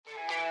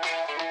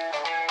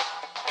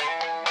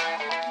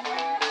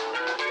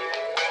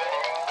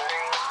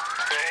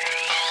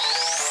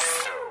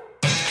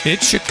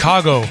It's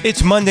Chicago.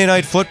 It's Monday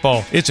Night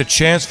Football. It's a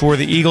chance for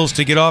the Eagles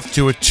to get off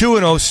to a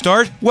 2-0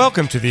 start.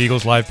 Welcome to the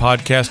Eagles Live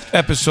Podcast,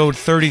 episode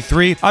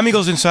 33. I'm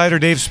Eagles insider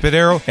Dave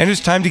Spadaro, and it's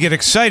time to get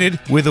excited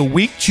with a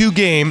Week 2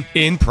 game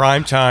in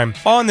prime time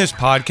on this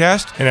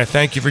podcast. And I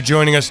thank you for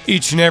joining us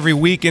each and every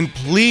week, and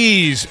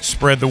please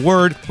spread the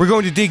word. We're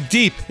going to dig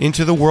deep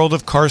into the world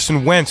of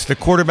Carson Wentz, the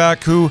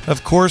quarterback who,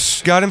 of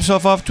course, got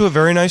himself off to a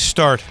very nice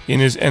start in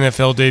his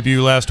NFL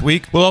debut last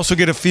week. We'll also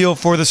get a feel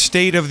for the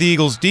state of the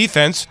Eagles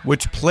defense,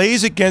 which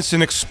plays against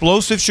an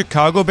explosive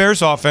Chicago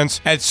Bears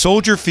offense at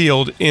Soldier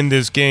Field in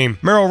this game.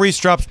 Merrill Reese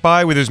drops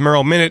by with his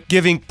Merrill Minute,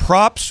 giving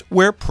props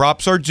where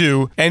props are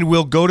due, and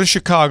we'll go to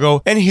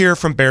Chicago and hear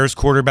from Bears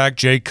quarterback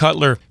Jay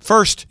Cutler.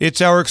 First, it's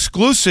our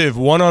exclusive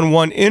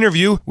one-on-one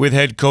interview with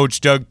head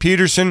coach Doug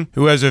Peterson,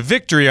 who has a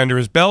victory under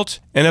his belt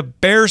and a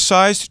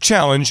Bear-sized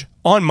challenge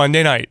on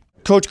Monday night.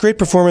 Coach, great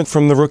performance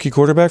from the rookie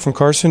quarterback, from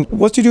Carson.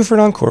 What do you do for an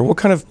encore? What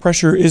kind of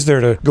pressure is there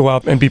to go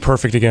out and be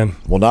perfect again?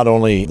 Well, not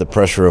only the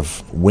pressure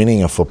of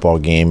winning a football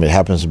game, it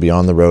happens to be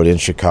on the road in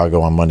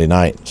Chicago on Monday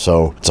night.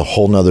 So it's a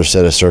whole nother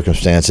set of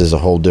circumstances, a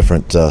whole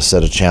different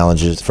set of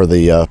challenges for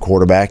the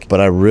quarterback. But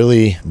I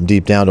really,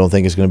 deep down, don't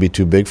think it's going to be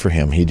too big for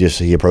him.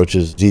 He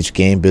approaches each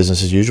game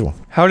business as usual.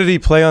 How did he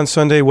play on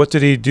Sunday? What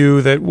did he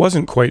do that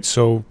wasn't quite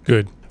so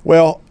good?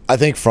 Well, I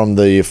think from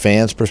the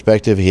fans'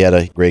 perspective, he had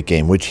a great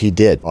game, which he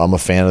did. I'm a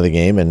fan of the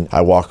game, and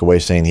I walk away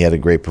saying he had a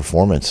great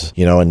performance.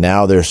 And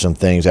now there's some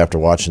things after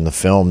watching the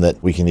film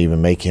that we can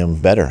even make him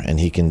better, and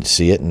he can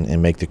see it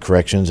and make the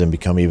corrections and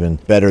become even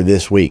better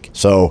this week.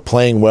 So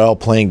playing well,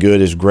 playing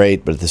good is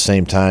great, but at the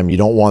same time, you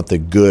don't want the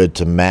good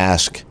to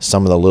mask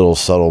some of the little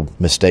subtle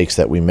mistakes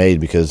that we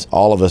made, because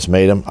all of us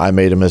made them. I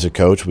made them as a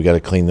coach. We got to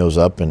clean those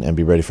up and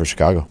be ready for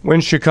Chicago.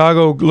 When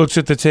Chicago looks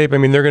at the tape, they're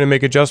going to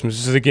make adjustments.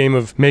 This is a game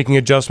of making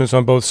adjustments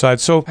on both sides.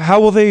 So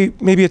how will they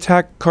maybe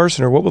attack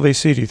Carson, or what will they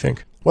see, do you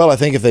think? Well, I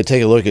think if they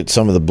take a look at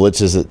some of the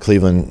blitzes that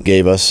Cleveland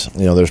gave us,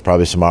 there's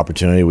probably some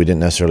opportunity. We didn't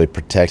necessarily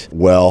protect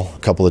well a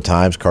couple of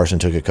times. Carson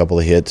took a couple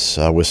of hits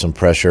with some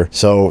pressure.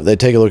 So they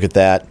take a look at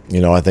that.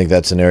 I think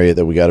that's an area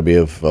that we got to be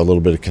of a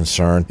little bit of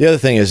concern. The other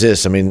thing is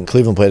this.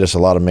 Cleveland played us a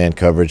lot of man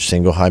coverage,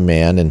 single high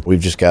man, and we've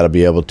just got to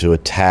be able to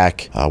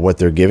attack what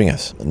they're giving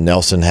us.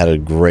 Nelson had a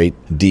great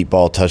deep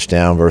ball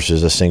touchdown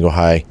versus a single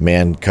high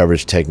man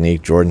coverage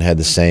technique. Jordan had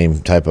the same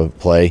type of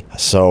play.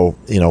 So,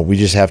 we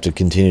just have to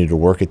continue to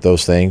work at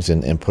those things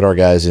and put our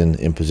guys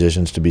in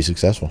positions to be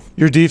successful.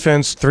 Your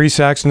defense, 3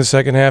 sacks in the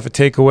second half, a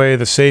takeaway,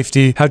 the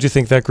safety. How'd you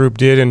think that group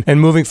did? And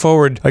moving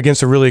forward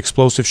against a really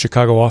explosive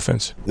Chicago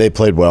offense? They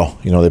played well.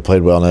 They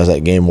played well, and as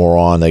that game wore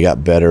on, they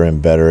got better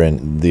and better,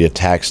 and the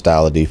attack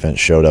style of defense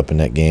showed up in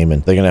that game,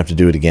 and they're going to have to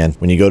do it again.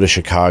 When you go to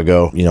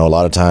Chicago, a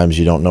lot of times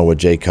you don't know what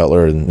Jay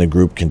Cutler and the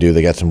group can do.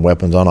 They got some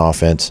weapons on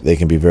offense. They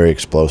can be very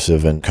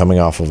explosive and coming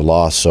off of a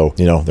loss. So,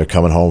 they're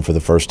coming home for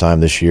the first time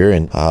this year,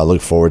 and I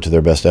look forward to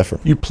their best effort.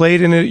 You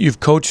played in it. You've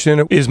coached in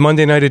it. Is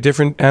Monday night a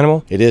different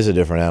animal? It is a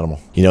different animal.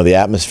 The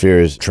atmosphere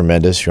is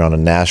tremendous. You're on a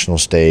national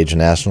stage, a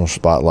national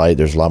spotlight.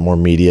 There's a lot more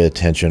media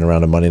attention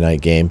around a Monday night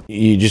game.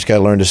 You just got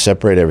to learn to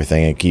separate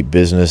everything and keep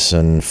business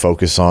and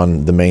focus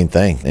on the main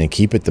thing and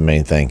keep it the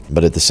main thing.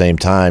 But at the same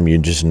time, you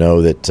just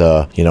know that,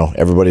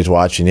 everybody's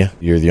watching you.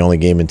 You're the only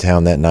game in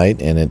town that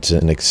night, and it's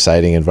an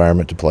exciting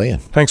environment to play in.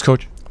 Thanks,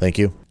 Coach. Thank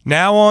you.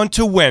 Now on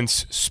to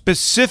Wentz,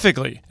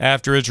 specifically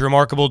after his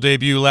remarkable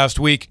debut last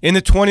week in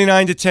the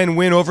 29-10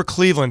 win over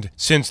Cleveland.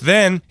 Since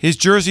then, his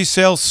jersey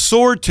sales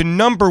soared to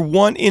number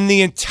 1 in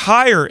the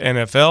entire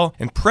NFL,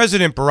 and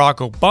President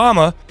Barack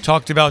Obama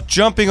talked about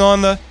jumping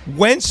on the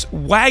Wentz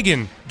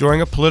wagon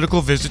during a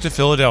political visit to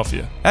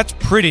Philadelphia. That's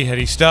pretty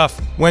heady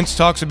stuff. Wentz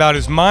talks about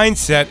his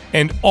mindset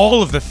and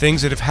all of the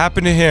things that have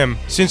happened to him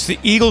since the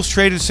Eagles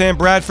traded Sam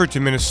Bradford to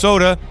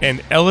Minnesota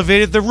and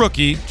elevated the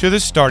rookie to the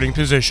starting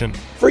position.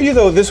 For you,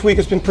 though, this week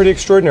has been pretty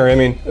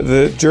extraordinary.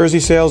 The jersey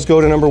sales go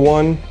to number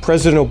 1.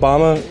 President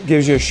Obama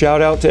gives you a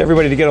shout out to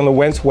everybody to get on the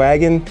Wentz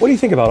wagon. What do you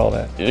think about all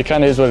that? It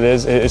kind of is what it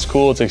is. It's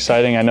cool. It's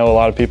exciting. I know a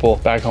lot of people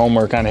back home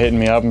are kind of hitting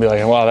me up and be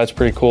like, wow, that's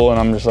pretty cool. And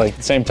I'm just like, at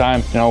the same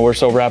time, we're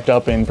so wrapped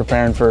up in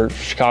preparing for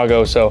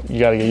Chicago, so you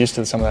got to get used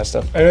to some of that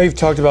stuff. I know you've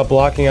talked about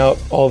blocking out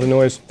all the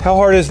noise. How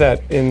hard is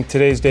that in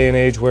today's day and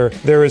age where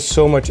there is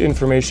so much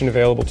information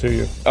available to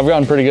you? I've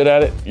gotten pretty good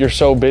at it. You're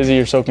so busy,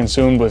 you're so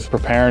consumed with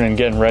preparing and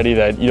getting ready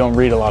that you don't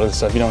read a lot of the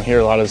stuff. You don't hear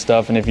a lot of the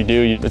stuff, and if you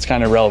do, it's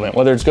kind of irrelevant,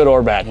 whether it's good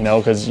or bad,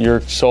 because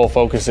your sole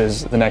focus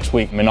is the next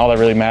week. All that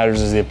really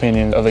matters is the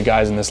opinion of the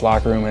guys in this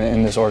locker room and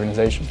in this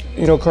organization.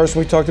 Carson,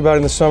 we talked about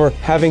in the summer,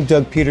 having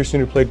Doug Peterson,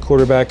 who played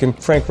quarterback, and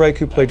Frank Reich,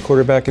 who played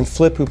quarterback, and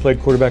Flip, who played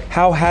quarterback.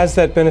 How has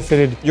that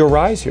benefited your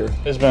rise here?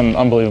 It's been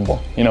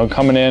unbelievable.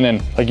 Coming in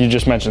and, like you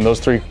just mentioned, those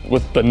three,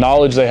 with the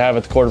knowledge they have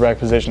at the quarterback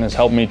position, has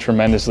helped me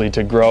tremendously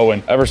to grow.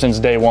 And ever since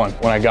day one,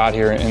 when I got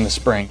here in the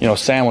spring,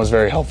 Sam was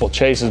very helpful.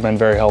 Chase has been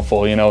very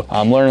helpful.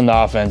 I'm learning the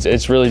offense.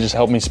 It's really just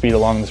helped me speed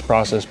along this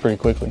process pretty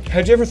quickly.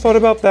 Had you ever thought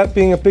about that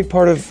being a big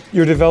part of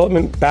your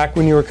development back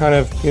when you were kind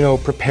of,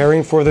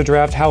 preparing for the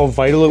draft, how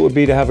vital it would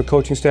be to have a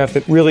coaching staff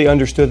that really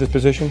understood this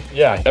position?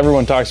 Yeah,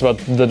 everyone talks about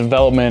the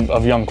development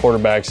of young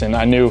quarterbacks, and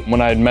I knew when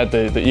I had met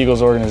the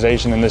Eagles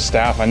organization and this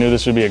staff, I knew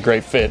this would be a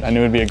great fit. I knew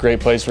it would be a great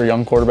place for a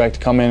young quarterback to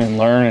come in and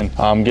learn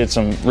and get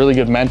some really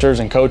good mentors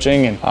and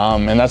coaching,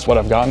 and that's what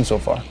I've gotten so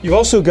far. You've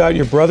also got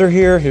your brother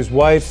here, his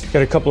wife,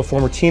 got a couple of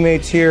former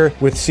teammates here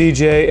with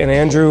CJ and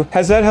Andrew.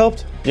 Has that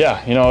helped?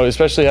 Yeah,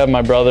 especially having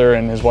my brother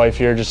and his wife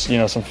here, just,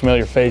 some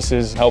familiar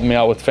faces, helping me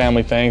out with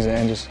family things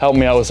and just helping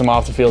me out with some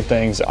off-the-field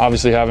things.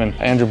 Obviously, having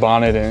Andrew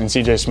Bonnet and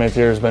CJ Smith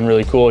here has been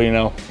really cool.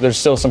 There's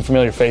still some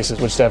familiar faces,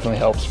 which definitely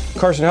helps.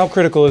 Carson, how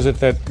critical is it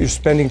that you're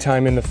spending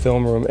time in the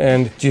film room?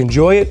 And do you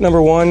enjoy it,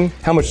 number one?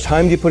 How much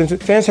time do you put into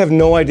it? Fans have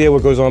no idea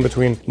what goes on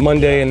between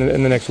Monday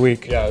and the next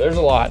week. Yeah, there's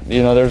a lot.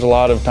 There's a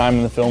lot of time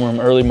in the film room,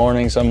 early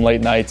mornings, some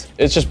late nights.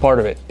 It's just part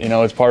of it.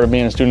 It's part of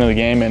being a student of the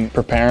game and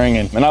preparing,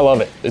 and I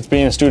love it. It's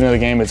being a student of the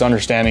game. It's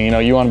understanding.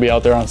 You want to be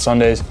out there on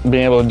Sundays,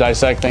 being able to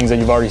dissect things that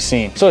you've already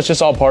seen. So it's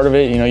just all part of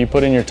it. You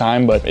put in your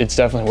time, but it's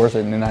definitely worth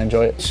it, and I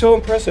enjoy it. So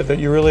impressive that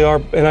you really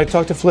are. And I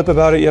talked to Flip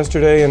about it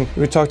yesterday, and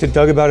we talked to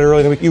Doug about it earlier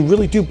in the week. You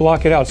really do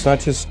block it out. It's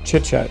not just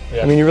chit-chat.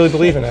 Yeah. You really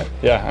believe in it.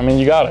 Yeah,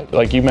 you got it.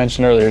 Like you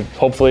mentioned earlier,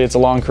 hopefully it's a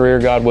long career,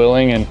 God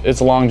willing, and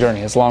it's a long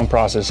journey. It's a long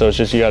process. So it's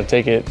just you got to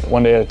take it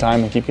one day at a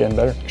time and keep getting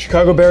better.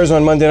 Chicago Bears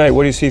on Monday night.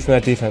 What do you see from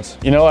that defense?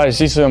 I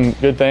see some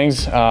good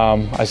things.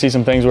 I see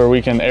some things where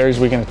areas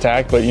we can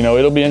attack, but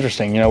it'll be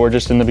interesting. We're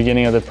just in the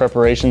beginning of the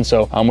preparation,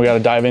 so we got to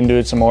dive into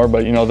it some more.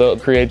 But they'll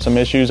create some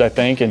issues, I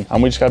think, and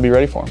we just got to be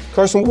ready for them.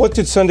 Carson, what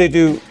did Sunday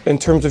do in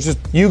terms of just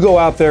you go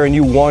out there and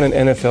you won an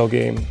NFL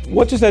game?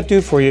 What does that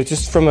do for you,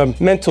 just from a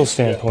mental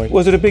standpoint? Yeah.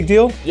 Was it a big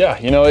deal? Yeah,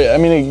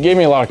 it gave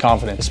me a lot of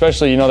confidence,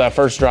 especially that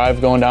first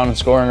drive going down and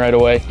scoring right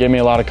away gave me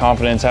a lot of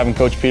confidence. Having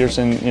Coach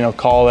Peterson,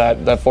 call that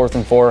 4th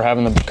and 4,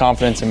 having the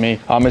confidence in me,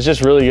 it's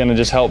just really going to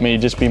just help me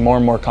just be more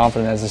and more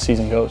confident as the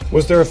season goes.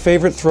 Was there a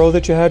favorite throw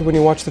that you had when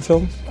you watched the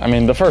film?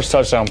 The first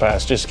touchdown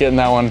pass, just getting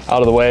that one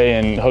out of the way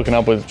and hooking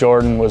up with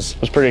Jordan was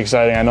pretty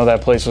exciting. I know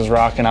that place was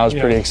rocking. I was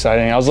pretty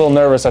exciting. I was a little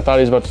nervous. I thought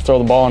he was about to throw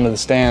the ball into the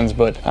stands,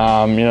 but it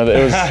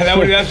was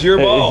that's your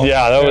ball.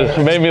 Yeah,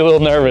 that made me a little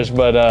nervous,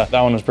 but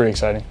that one was pretty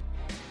exciting.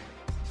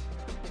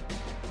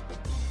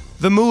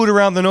 The mood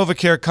around the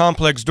NovaCare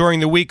complex during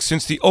the week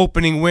since the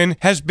opening win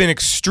has been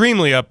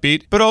extremely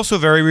upbeat, but also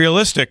very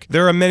realistic.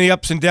 There are many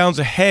ups and downs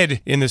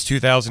ahead in this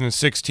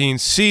 2016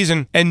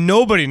 season, and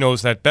nobody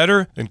knows that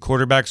better than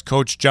quarterbacks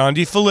coach John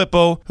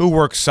DeFilippo, who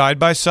works side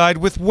by side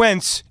with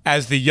Wentz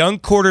as the young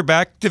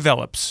quarterback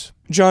develops.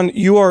 John,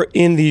 you are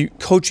in the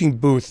coaching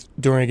booth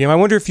during a game. I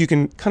wonder if you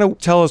can kind of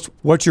tell us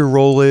what your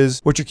role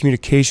is, what your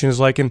communication is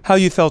like, and how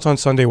you felt on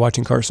Sunday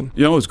watching Carson.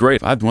 It was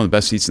great. I had one of the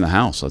best seats in the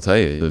house, I'll tell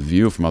you. The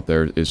view from up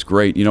there is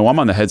great. I'm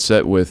on the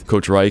headset with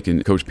Coach Reich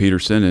and Coach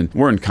Peterson, and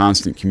we're in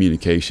constant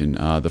communication.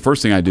 The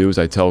first thing I do is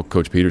I tell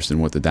Coach Peterson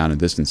what the down and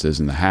distance is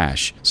in the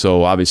hash.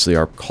 So obviously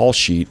our call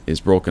sheet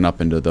is broken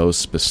up into those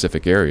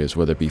specific areas,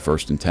 whether it be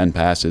 1st and 10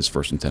 passes,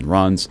 1st and 10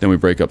 runs. Then we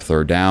break up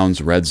third downs,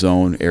 red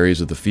zone,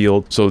 areas of the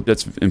field. So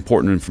that's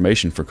important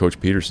information for Coach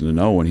Peterson to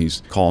know when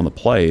he's calling the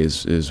play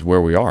is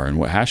where we are and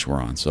what hash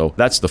we're on. So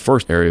that's the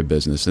first area of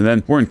business. And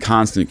then we're in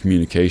constant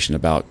communication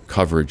about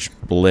coverage,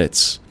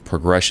 blitz,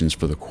 progressions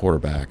for the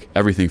quarterback,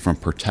 everything from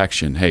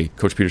protection. Hey,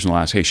 Coach Peterson will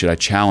ask, hey, should I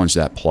challenge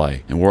that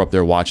play? And we're up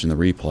there watching the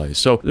replays.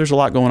 So there's a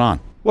lot going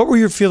on. What were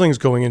your feelings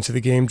going into the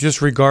game just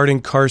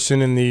regarding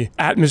Carson and the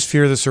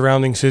atmosphere that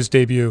surroundings his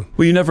debut?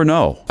 Well, you never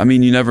know.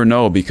 You never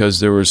know because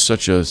there was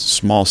such a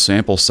small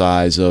sample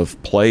size of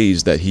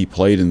plays that he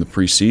played in the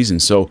preseason.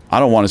 So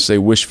I don't want to say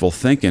wishful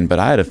thinking, but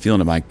I had a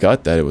feeling in my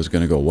gut that it was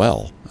going to go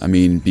well.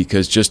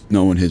 Because just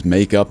knowing his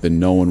makeup and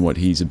knowing what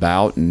he's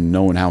about and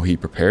knowing how he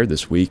prepared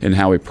this week and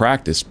how he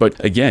practiced. But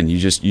again,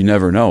 you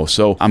never know.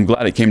 So I'm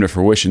glad it came to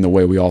fruition the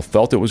way we all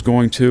felt it was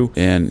going to.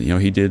 And,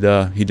 he did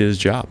his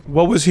job.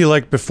 What was he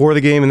like before the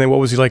game and then what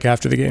was he like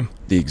after the game?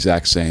 The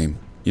exact same.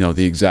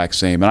 The exact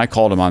same. And I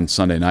called him on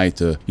Sunday night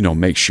to,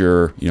 make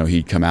sure,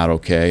 he'd come out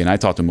okay. And I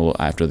talked to him a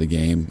little after the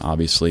game,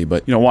 obviously,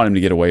 but, wanted him to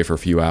get away for a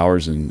few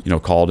hours and,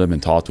 called him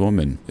and talked to him.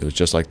 And it was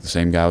just like the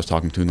same guy I was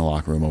talking to in the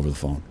locker room over the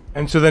phone.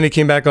 And so then he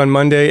came back on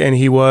Monday and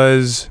he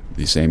was...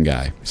 the same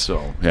guy.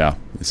 So, yeah,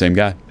 the same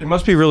guy. It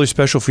must be really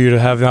special for you to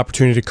have the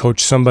opportunity to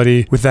coach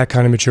somebody with that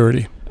kind of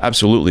maturity.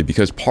 Absolutely,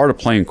 because part of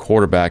playing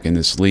quarterback in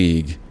this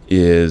league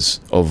is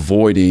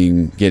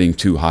avoiding getting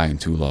too high and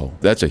too low.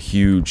 That's a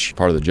huge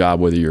part of the job,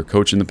 whether you're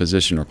coaching the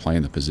position or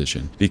playing the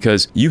position,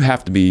 because you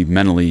have to be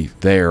mentally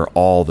there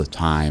all the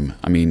time.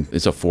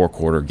 It's a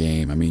 4-quarter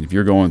game. If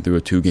you're going through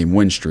a 2-game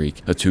win streak,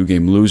 a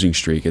 2-game losing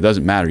streak, it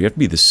doesn't matter. You have to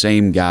be the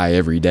same guy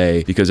every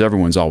day because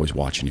everyone's always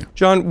watching you.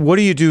 John, what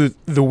do you do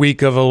the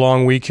week of a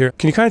long week here?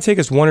 Can you kind of take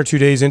us 1 or 2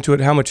 days into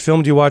it? How much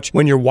film do you watch?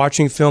 When you're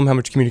watching film, how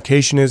much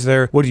communication is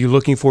there? What are you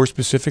looking for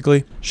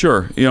specifically?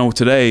 Sure.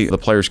 Today the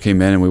players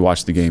came in and we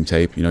watched the game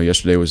game tape.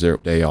 Yesterday was their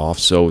day off,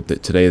 so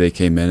today they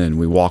came in and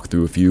we walked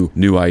through a few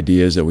new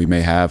ideas that we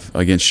may have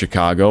against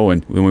Chicago,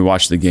 and when we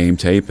watch the game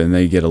tape and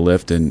they get a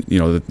lift, and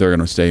they're going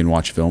to stay and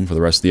watch film for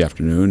the rest of the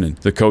afternoon. And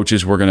the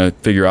coaches, we're going to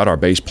figure out our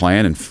base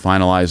plan and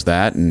finalize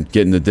that, and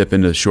getting the dip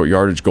into the short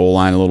yardage goal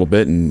line a little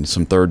bit and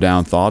some third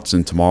down thoughts,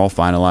 and tomorrow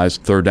finalize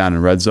third down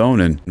and red zone,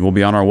 and we'll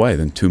be on our way.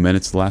 Then 2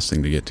 minutes, the last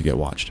thing to get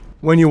watched.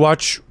 When you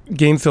watch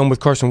game film with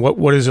Carson,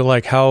 what is it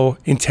like? How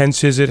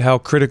intense is it? How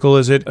critical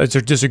is it? Is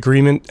there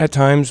disagreement at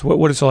times?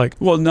 What is it like?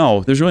 Well,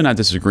 no, there's really not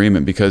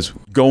disagreement, because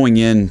going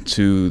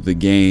into the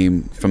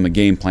game, from the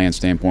game plan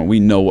standpoint, we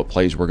know what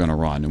plays we're going to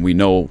run, and we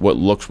know what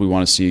looks we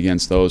want to see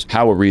against those,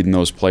 how we're reading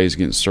those plays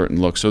against certain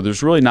looks. So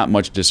there's really not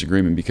much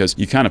disagreement, because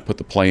you kind of put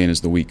the play in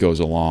as the week goes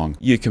along.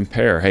 You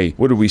compare, hey,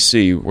 what did we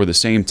see? Were the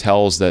same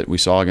tells that we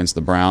saw against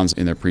the Browns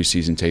in their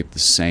preseason tape the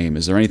same?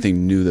 Is there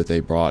anything new that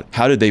they brought?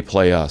 How did they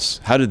play us?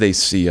 How did they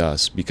see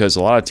us? Because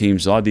a lot of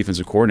teams, a lot of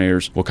defensive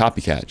coordinators will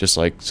copycat, just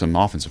like some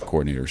offensive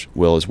coordinators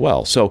will as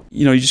well. So,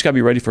 you just got to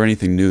be ready for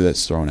anything new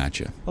that's thrown at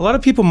you. A lot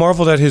of people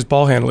marveled at his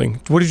ball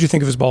handling. What did you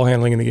think of his ball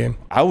handling in the game?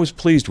 I was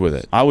pleased with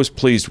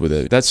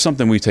it. That's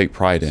something we take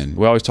pride in.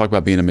 We always talk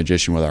about being a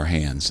magician with our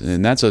hands,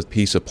 and that's a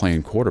piece of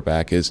playing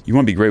quarterback, is you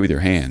want to be great with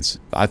your hands.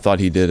 I thought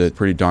he did a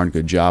pretty darn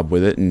good job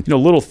with it. And,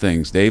 little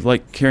things, Dave,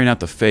 like carrying out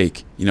the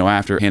fake,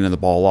 after handing the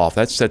ball off.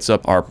 That sets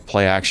up our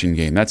play action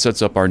game. That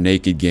sets up our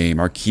naked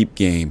game, our keep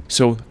game.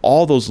 So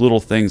all those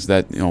little things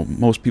that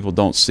most people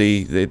don't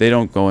see, they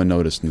don't go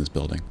unnoticed in this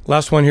building.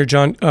 Last one here,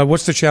 John.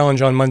 What's the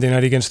challenge on Monday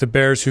night against the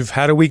Bears, who've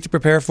had a week to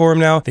prepare for him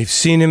now? They've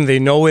seen him. They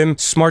know him.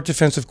 Smart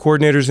defensive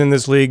coordinators in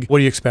this league. What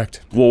do you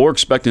expect? Well, we're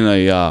expecting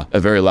a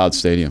very loud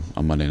stadium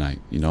on Monday night.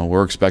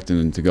 We're expecting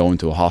them to go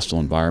into a hostile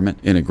environment,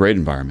 in a great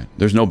environment.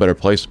 There's no better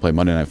place to play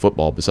Monday Night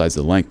Football besides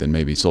the link than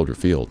maybe Soldier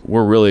Field.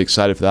 We're really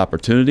excited for the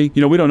opportunity.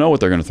 We don't know what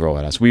they're going to throw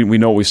at us. We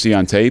know what we see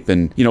on tape,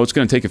 and it's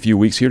going to take a few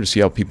weeks here to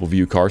see how people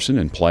view Carson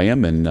and play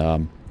him, and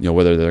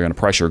whether they're going to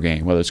pressure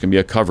game, whether it's going to be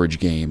a coverage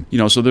game.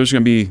 So there's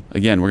going to be,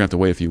 again, we're going to have to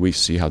wait a few weeks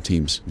to see how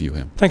teams view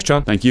him. Thanks,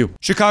 John. Thank you.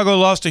 Chicago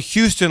lost to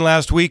Houston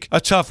last week, a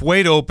tough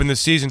way to open the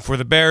season for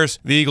the Bears.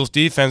 The Eagles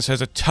defense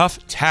has a tough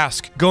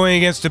task going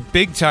against a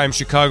big-time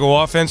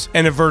Chicago offense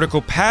and a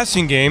vertical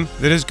passing game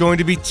that is going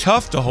to be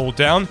tough to hold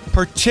down,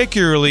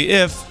 particularly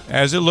if,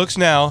 as it looks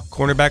now,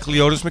 cornerback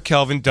Leotis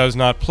McKelvin does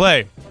not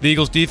play. The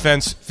Eagles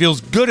defense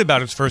feels good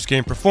about its first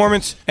game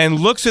performance and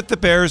looks at the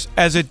Bears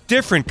as a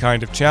different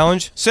kind of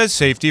challenge, says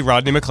safety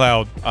Rodney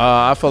McLeod.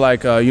 I feel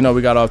like,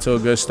 we got off to a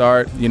good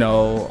start,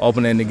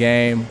 opening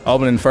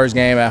the first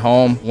game at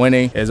home,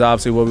 winning is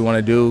obviously what we want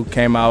to do.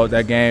 Came out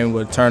that game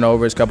with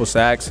turnovers, couple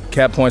sacks,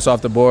 kept points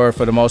off the board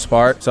for the most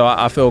part. So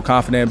I feel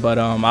confident, but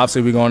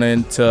obviously we're going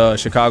into a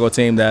Chicago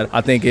team that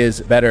I think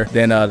is better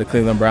than the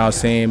Cleveland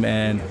Browns team.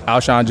 And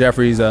Alshon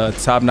Jeffrey's a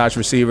top-notch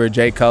receiver,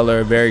 Jay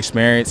Cutler, very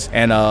experienced,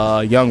 and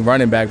young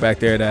running back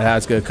there that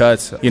has good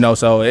cuts,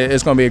 so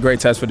it's going to be a great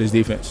test for this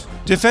defense.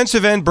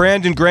 Defensive end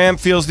Brandon Graham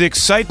feels the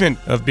excitement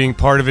of being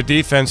part of a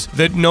defense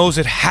that knows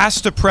it has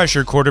to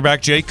pressure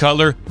quarterback Jay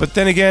Cutler, but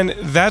then again,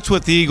 that's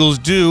what the Eagles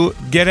do: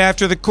 get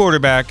after the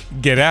quarterback,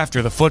 get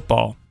after the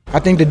football. I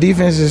think the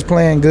defense is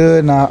playing good,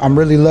 and I'm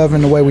really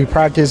loving the way we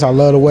practice. I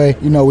love the way,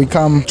 we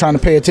come trying to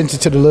pay attention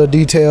to the little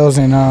details,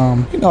 and,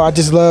 I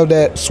just love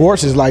that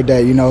Schwartz is like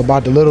that,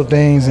 about the little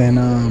things.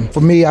 And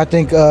for me, I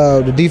think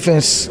the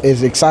defense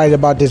is excited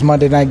about this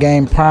Monday night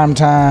game, prime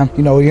time.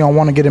 You don't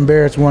want to get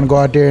embarrassed. We want to go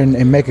out there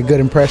and make a good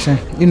impression.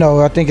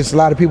 I think it's a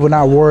lot of people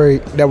not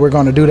worried that we're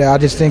going to do that. I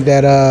just think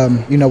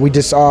that, we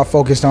just all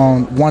focused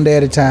on one day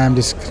at a time,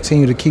 just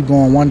continue to keep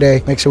going one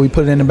day, make sure we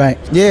put it in the bank.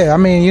 Yeah,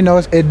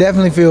 it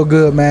definitely feels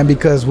good, man,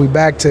 because we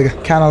back to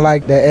kind of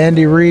like the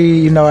Andy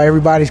Reid,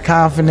 everybody's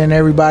confident,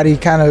 everybody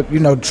kind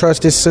of,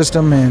 trusts this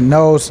system and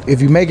knows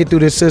if you make it through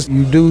this system,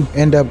 you do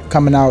end up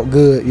coming out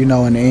good, in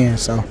the end.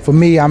 So for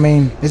me,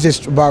 it's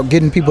just about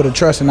getting people to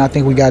trust, and I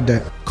think we got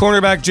that.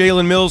 Cornerback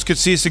Jalen Mills could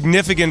see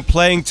significant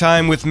playing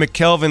time with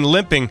McKelvin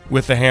limping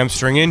with the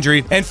hamstring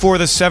injury, and for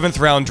the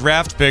 7th-round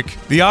draft pick,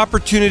 the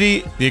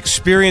opportunity, the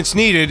experience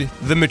needed,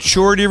 the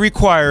maturity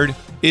required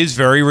is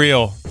very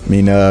real.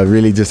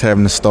 Really just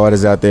having the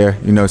starters out there,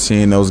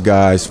 seeing those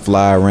guys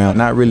fly around,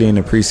 not really in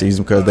the preseason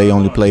because they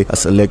only play a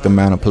select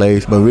amount of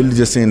plays, but really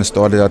just seeing the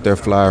starters out there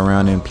fly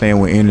around and playing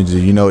with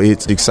energy.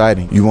 It's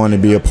exciting. You want to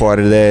be a part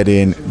of that,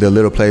 and the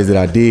little plays that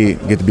I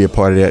did get to be a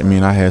part of that.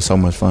 I had so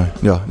much fun.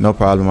 Yeah, no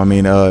problem.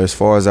 As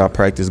far as our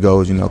practice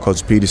goes,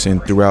 Coach Peterson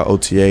throughout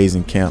OTAs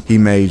and camp, he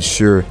made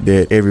sure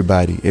that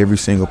every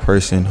single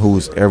person who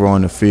was ever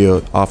on the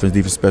field, offense,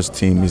 defense, special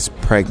team, is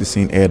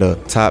practicing at a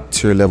top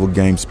tier level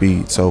game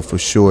speed. So for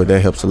sure, sure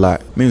that helps a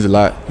lot. It means a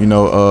lot,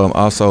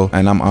 also,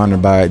 and I'm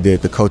honored by it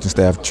that the coaching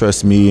staff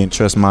trusts me and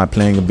trusts my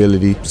playing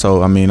ability.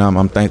 So,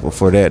 I'm thankful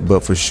for that,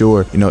 but for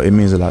sure, it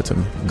means a lot to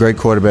me. Great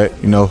quarterback,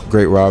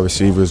 great wide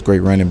receivers, great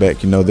running back.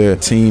 Their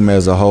team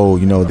as a whole,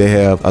 they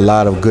have a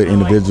lot of good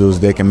individuals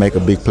that can make a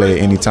big play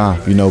at any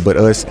time, but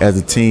us as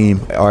a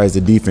team or as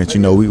a defense,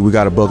 we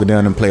got to buckle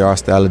down and play our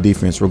style of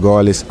defense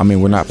regardless.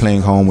 We're not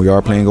playing home, we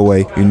are playing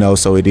away,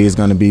 so it is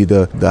going to be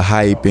the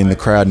hype and the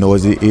crowd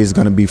noise. It is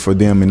going to be for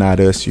them and not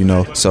us,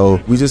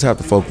 So we just have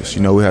to focus,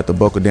 we have to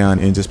buckle down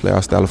and just play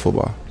our style of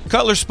football.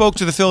 Cutler spoke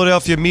to the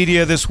Philadelphia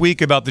media this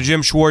week about the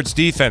Jim Schwartz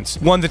defense,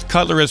 one that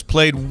Cutler has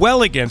played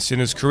well against in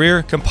his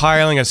career,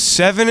 compiling a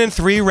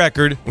 7-3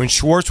 record when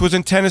Schwartz was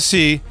in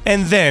Tennessee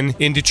and then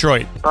in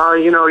Detroit.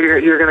 You're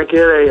going to get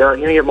you're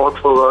going to get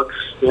multiple looks.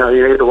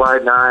 You get the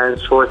wide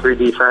nines, 4-3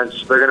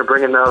 defense. They're going to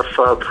bring enough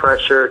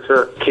pressure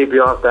to keep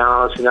you off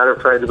balance. You're not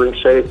afraid to bring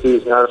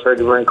safeties. You're not afraid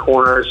to bring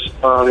corners.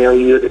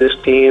 You look at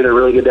this team, they're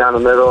really good down the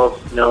middle.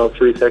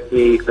 3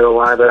 technique, middle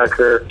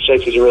linebacker.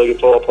 Safeties are really good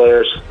football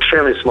players.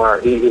 Extremely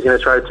smart. He's going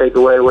to try to take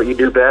away what you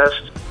do best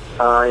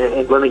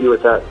and limit you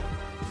with that.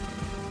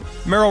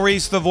 Merrill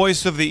Reese, the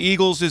voice of the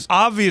Eagles, is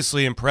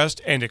obviously impressed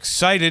and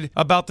excited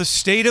about the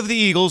state of the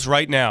Eagles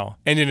right now.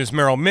 And in his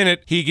Merrill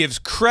Minute, he gives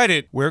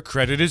credit where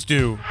credit is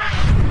due.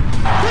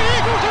 The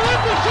Eagles are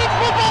in the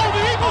Super Bowl!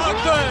 The Eagles are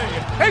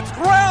Day! It's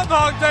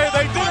Groundhog Day!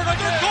 They did it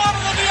again!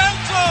 Corner of the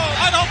end zone!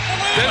 I don't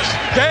believe this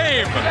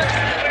game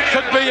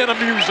should be in a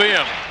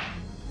museum.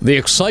 The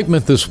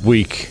excitement this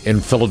week in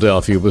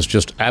Philadelphia was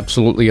just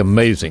absolutely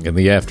amazing in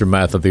the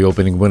aftermath of the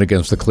opening win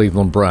against the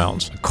Cleveland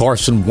Browns.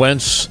 Carson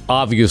Wentz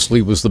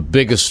obviously was the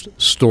biggest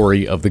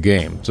story of the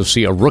game. To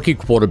see a rookie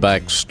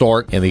quarterback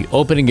start in the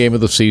opening game of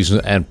the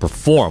season and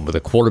perform with a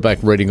quarterback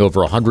rating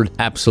over 100,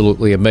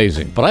 absolutely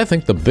amazing. But I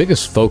think the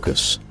biggest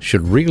focus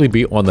should really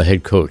be on the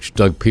head coach,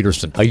 Doug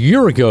Peterson. A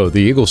year ago,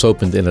 the Eagles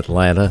opened in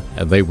Atlanta,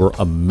 and they were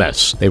a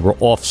mess. They were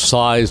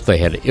off-size, they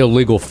had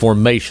illegal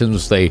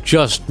formations, they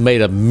just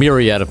made a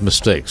myriad of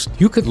mistakes.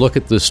 You could look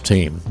at this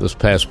team this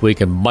past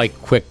week, and Mike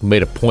Quick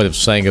made a point of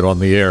saying it on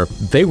the air.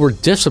 They were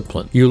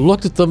disciplined. You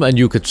looked at them and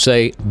you could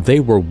say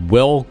they were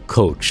well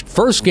coached.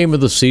 First game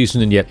of the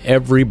season, and yet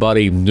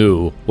everybody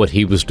knew what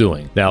he was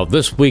doing. Now,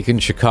 this week in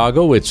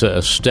Chicago, it's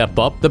a step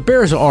up. The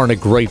Bears aren't a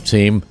great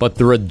team, but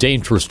they're a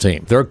dangerous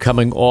team. They're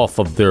coming off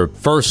of their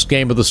first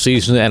game of the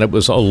season, and it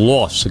was a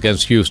loss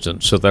against Houston.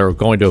 So they're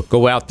going to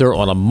go out there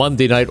on a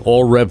Monday night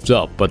all revved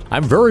up. But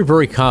I'm very,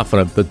 very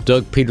confident that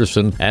Doug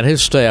Peterson and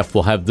his staff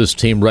will have this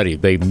team ready.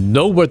 They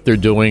know what they're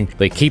doing.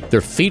 They keep their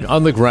feet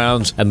on the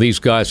ground, and these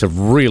guys have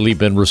really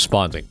been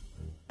responding.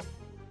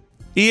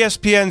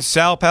 ESPN's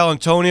Sal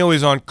Paolantonio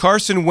is on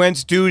Carson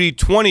Wentz duty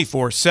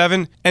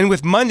 24/7, and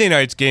with Monday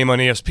night's game on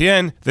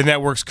ESPN, the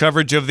network's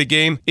coverage of the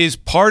game is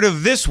part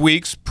of this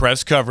week's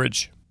press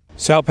coverage.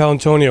 Sal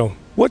Paolantonio,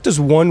 what does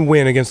one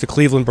win against the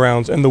Cleveland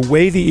Browns and the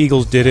way the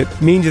Eagles did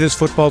it mean to this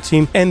football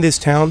team and this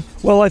town?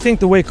 Well, I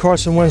think the way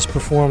Carson Wentz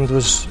performed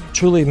was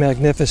truly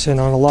magnificent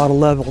on a lot of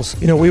levels.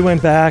 We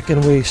went back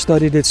and we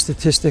studied it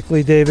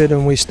statistically, David,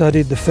 and we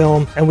studied the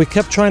film, and we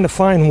kept trying to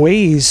find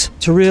ways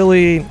to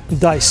really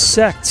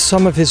dissect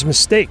some of his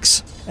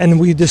mistakes. And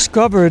we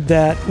discovered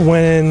that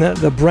when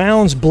the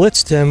Browns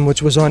blitzed him,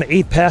 which was on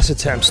 8 pass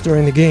attempts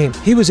during the game,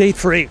 he was 8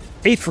 for 8.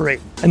 8 for 8.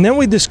 And then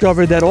we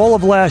discovered that all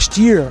of last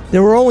year,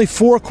 there were only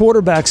 4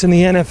 quarterbacks in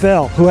the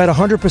NFL who had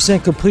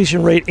 100%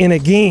 completion rate in a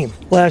game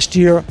last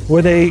year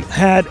where they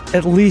had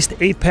at least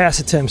 8 pass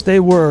attempts. They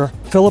were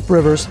Phillip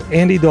Rivers,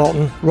 Andy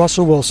Dalton,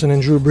 Russell Wilson,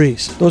 and Drew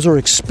Brees. Those are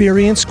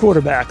experienced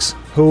quarterbacks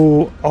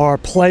who are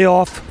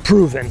playoff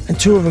proven, and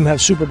 2 of them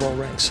have Super Bowl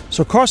rings.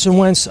 So Carson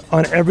Wentz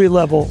on every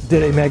level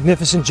did a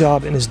magnificent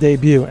job in his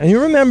debut. And you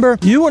remember,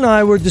 you and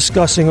I were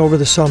discussing over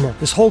the summer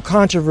this whole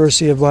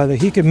controversy of whether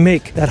he could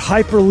make that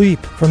hyper leap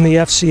from the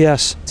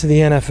FCS to the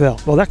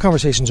NFL. Well, that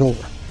conversation's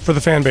over. For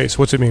the fan base,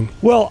 what's it mean?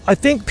 Well, I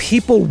think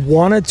people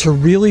wanted to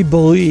really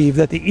believe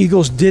that the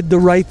Eagles did the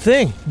right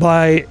thing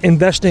by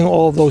investing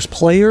all of those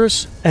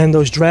players and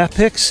those draft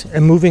picks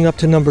and moving up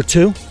to number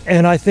 2.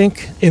 And I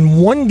think in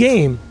one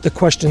game, the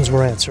questions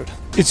were answered.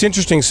 It's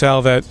interesting,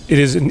 Sal, that it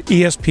is an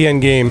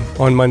ESPN game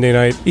on Monday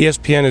night.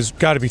 ESPN has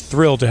got to be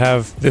thrilled to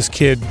have this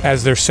kid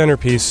as their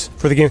centerpiece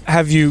for the game.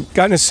 Have you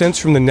gotten a sense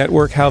from the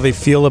network how they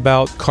feel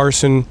about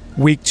Carson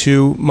Week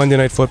 2 Monday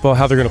Night Football,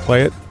 how they're going to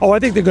play it? Oh, I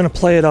think they're going to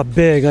play it up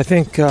big. I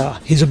think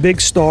he's a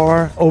big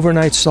star,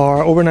 overnight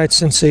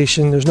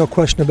sensation. There's no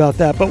question about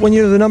that. But when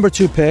you're the number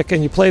 2 pick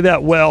and you play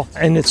that well,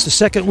 and it's the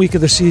second week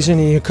of the season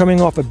and you're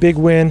coming off a big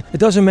win, it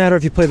doesn't matter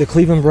if you play the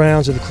Cleveland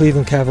Browns or the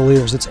Cleveland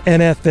Cavaliers. It's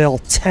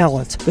NFL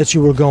talent that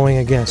you were going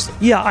against.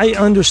 Yeah, I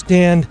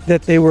understand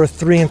that they were a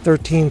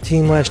 3-13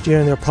 team last year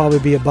and they'll probably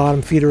be a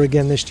bottom feeder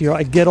again this year.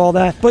 I get all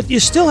that. But you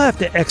still have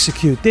to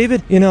execute.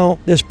 David,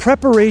 there's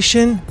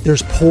preparation,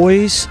 there's poise,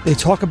 poise. They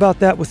talk about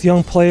that with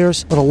young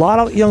players, but a lot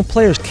of young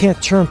players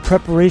can't turn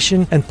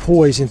preparation and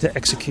poise into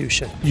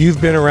execution.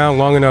 You've been around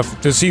long enough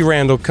to see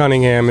Randall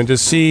Cunningham and to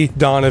see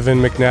Donovan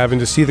McNabb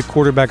and to see the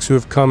quarterbacks who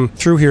have come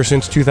through here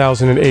since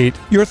 2008.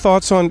 Your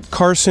thoughts on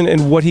Carson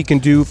and what he can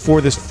do for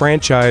this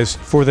franchise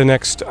for the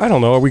next, I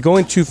don't know, are we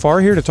going too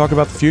far here to talk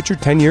about the future,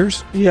 10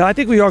 years? Yeah, I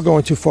think we are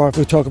going too far if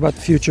we talk about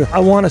the future. I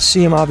want to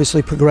see him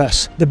obviously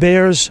progress. The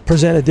Bears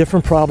present a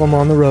different problem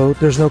on the road.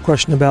 There's no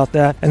question about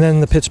that. And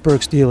then the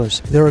Pittsburgh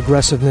Steelers. Their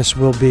aggressiveness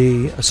will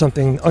be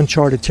something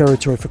uncharted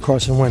territory for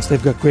Carson Wentz.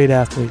 They've got great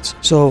athletes.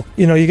 So,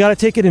 you got to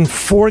take it in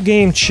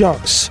 4-game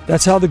chunks.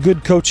 That's how the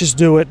good coaches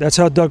do it. That's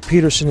how Doug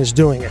Peterson is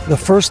doing it. The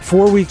first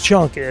 4-week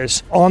chunk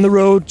is on the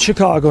road,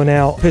 Chicago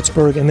now,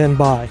 Pittsburgh, and then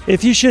bye.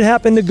 If you should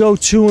happen to go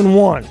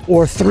 2-1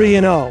 or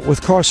 3-0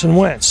 with Carson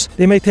Wentz,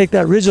 they may take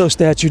that Rizzo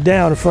statue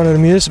down in front of the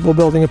municipal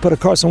building and put a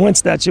Carson Wentz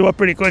statue up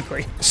pretty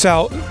quickly.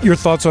 Sal, your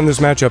thoughts on this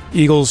matchup,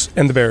 Eagles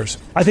and the Bears?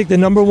 I think the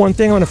number one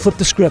thing, I'm going to flip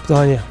the script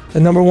on you. The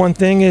number one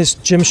thing is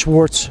Jim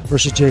Schwartz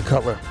versus Jay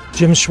Cutler.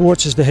 Jim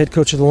Schwartz is the head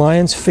coach of the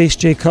Lions, faced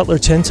Jay Cutler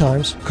 10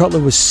 times. Cutler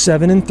was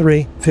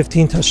 7-3,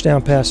 15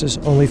 touchdown passes,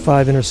 only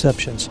 5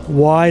 interceptions.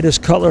 Why does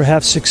Cutler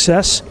have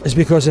success? Is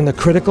because in the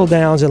critical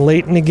downs and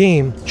late in the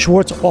game,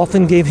 Schwartz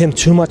often gave him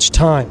too much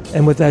time.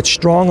 And with that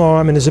strong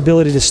arm and his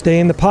ability to stay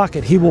in the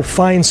pocket, he will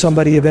find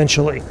somebody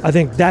eventually. I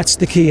think that's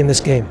the key in this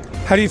game.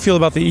 How do you feel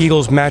about the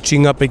Eagles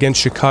matching up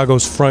against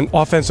Chicago's front?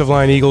 Offensive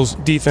line Eagles,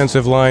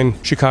 defensive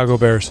line Chicago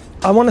Bears.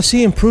 I want to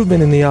see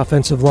improvement in the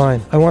offensive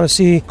line. I want to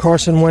see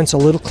Carson Wentz a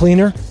little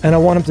cleaner, and I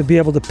want him to be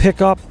able to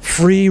pick up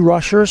free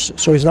rushers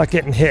so he's not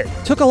getting hit.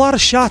 Took a lot of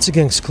shots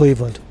against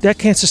Cleveland. That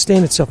can't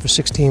sustain itself for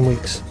 16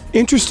 weeks.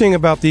 Interesting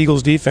about the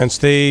Eagles defense,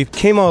 they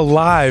came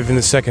alive in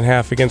the second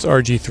half against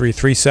RG3.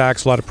 3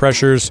 sacks, a lot of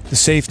pressures. The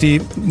safety,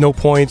 no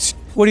points.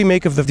 What do you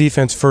make of the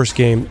defense first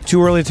game?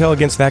 Too early to tell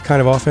against that kind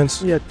of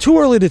offense? Yeah, too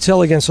early to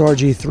tell against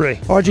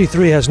RG3.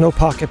 RG3 has no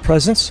pocket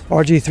presence.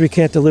 RG3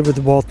 can't deliver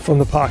the ball from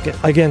the pocket.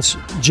 Against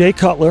Jay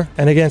Cutler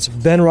and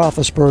against Ben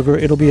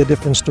Roethlisberger, it'll be a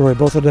different story.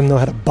 Both of them know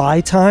how to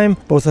buy time.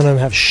 Both of them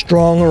have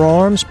stronger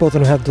arms. Both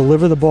of them have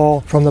deliver the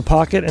ball from the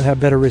pocket and have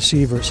better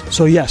receivers.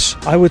 So yes,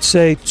 I would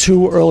say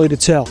too early to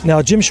tell.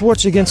 Now, Jim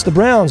Schwartz against the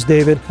Browns,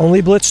 David,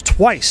 only blitzed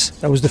twice.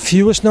 That was the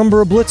fewest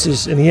number of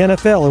blitzes in the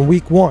NFL in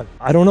week 1.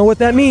 I don't know what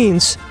that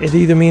means. It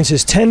either means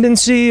his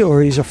tendency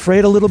or he's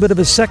afraid a little bit of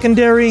his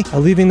secondary,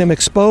 leaving them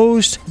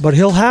exposed, but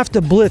he'll have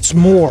to blitz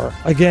more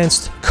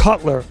against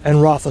Cutler and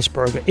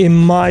Roethlisberger, in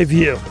my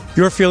view.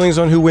 Your feelings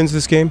on who wins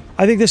this game?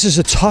 I think this is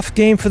a tough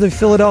game for the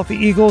Philadelphia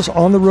Eagles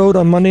on the road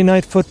on Monday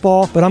Night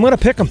Football, but I'm going to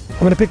pick them. I'm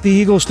going to pick the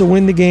Eagles to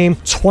win the game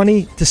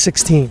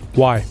 20-16.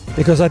 Why?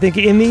 Because I think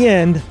in the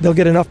end, they'll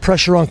get enough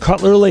pressure on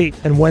Cutler late,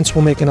 and Wentz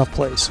will make enough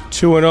plays.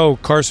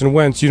 2-0, Carson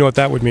Wentz, you know what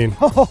that would mean.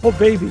 Oh,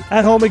 baby.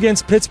 At home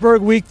against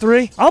Pittsburgh, week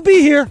 3. I'll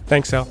be here.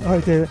 Thanks, Sal. All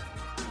right, David.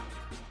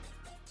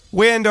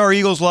 We end our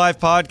Eagles Live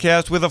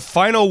podcast with a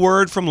final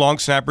word from long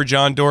snapper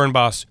John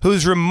Dorenbos,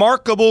 whose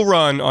remarkable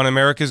run on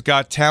America's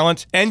Got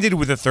Talent ended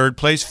with a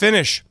third-place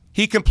finish.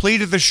 He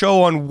completed the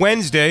show on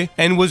Wednesday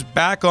and was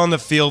back on the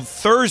field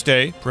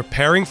Thursday,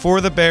 preparing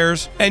for the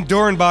Bears. And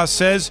Dorenbos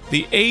says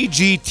the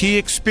AGT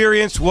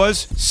experience was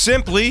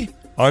simply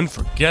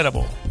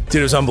unforgettable. Dude,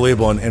 it was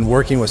unbelievable, and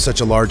working with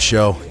such a large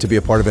show, to be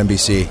a part of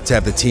NBC, to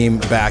have the team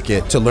back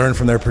it, to learn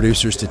from their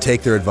producers, to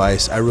take their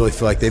advice, I really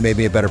feel like they made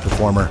me a better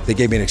performer. They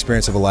gave me an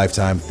experience of a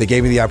lifetime. They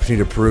gave me the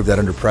opportunity to prove that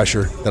under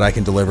pressure that I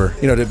can deliver.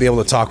 You know, to be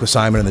able to talk with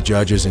Simon and the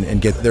judges and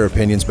get their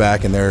opinions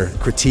back and their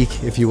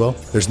critique, if you will.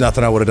 There's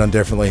nothing I would have done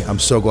differently. I'm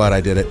so glad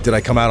I did it. Did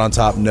I come out on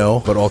top?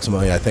 No, but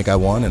ultimately I think I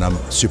won, and I'm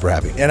super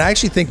happy. And I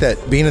actually think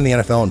that being in the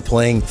NFL and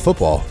playing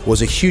football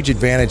was a huge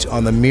advantage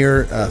on the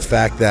mere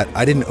fact that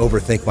I didn't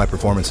overthink my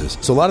performances.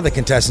 So a lot of the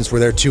contestants were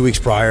there 2 weeks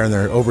prior and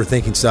they're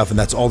overthinking stuff, and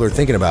that's all they're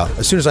thinking about.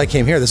 As soon as I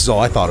came here, this is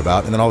all I thought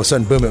about, and then all of a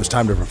sudden, boom, it was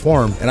time to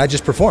perform, and I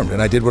just performed,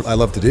 and I did what I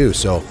love to do.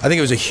 So I think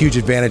it was a huge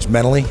advantage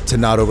mentally to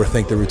not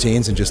overthink the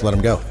routines and just let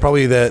them go.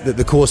 Probably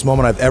the coolest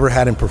moment I've ever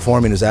had in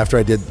performing is after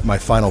I did my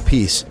final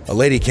piece. A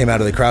lady came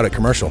out of the crowd at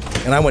commercial,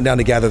 and I went down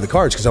to gather the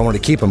cards because I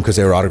wanted to keep them because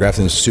they were autographed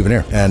and it was a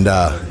souvenir. And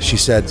she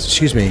said,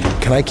 "Excuse me,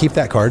 can I keep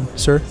that card,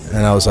 sir?"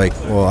 And I was like,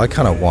 "Well, I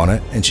kind of want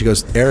it." And she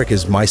goes, "Eric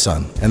is my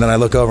son." And then I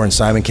look over and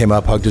Simon came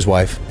up, hugged his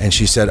wife, and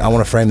she said, "I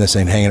want to frame this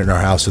and hang it in our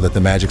house so that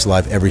the magic's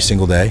alive every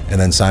single day." And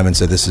then Simon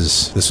said, this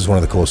is one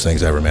of the coolest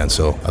things ever, man.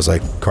 So I was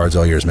like, cards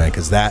all yours, man,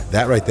 because that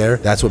right there,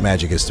 that's what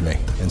magic is to me.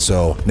 And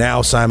so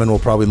now Simon will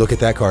probably look at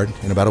that card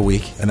in about a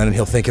week, and then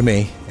he'll think of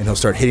me, and he'll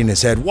start hitting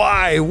his head,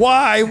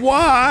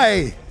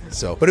 why?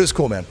 So, but it was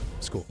cool, man.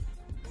 It's cool.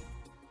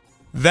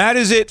 That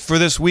is it for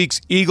this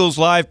week's Eagles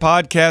Live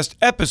podcast,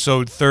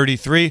 episode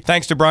 33.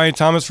 Thanks to Brian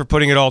Thomas for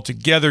putting it all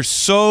together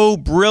so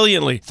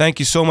brilliantly. Thank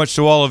you so much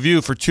to all of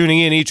you for tuning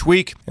in each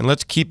week, and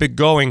let's keep it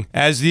going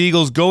as the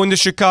Eagles go into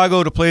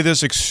Chicago to play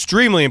this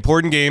extremely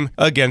important game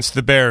against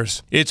the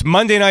Bears. It's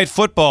Monday Night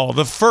Football,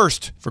 the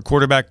first for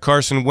quarterback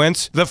Carson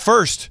Wentz, the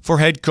first for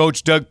head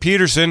coach Doug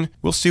Peterson.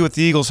 We'll see what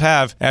the Eagles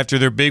have after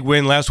their big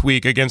win last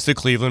week against the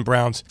Cleveland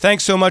Browns.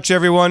 Thanks so much,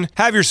 everyone.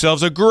 Have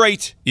yourselves a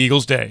great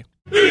Eagles day.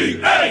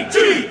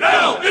 E-A-G-L-E-S-E.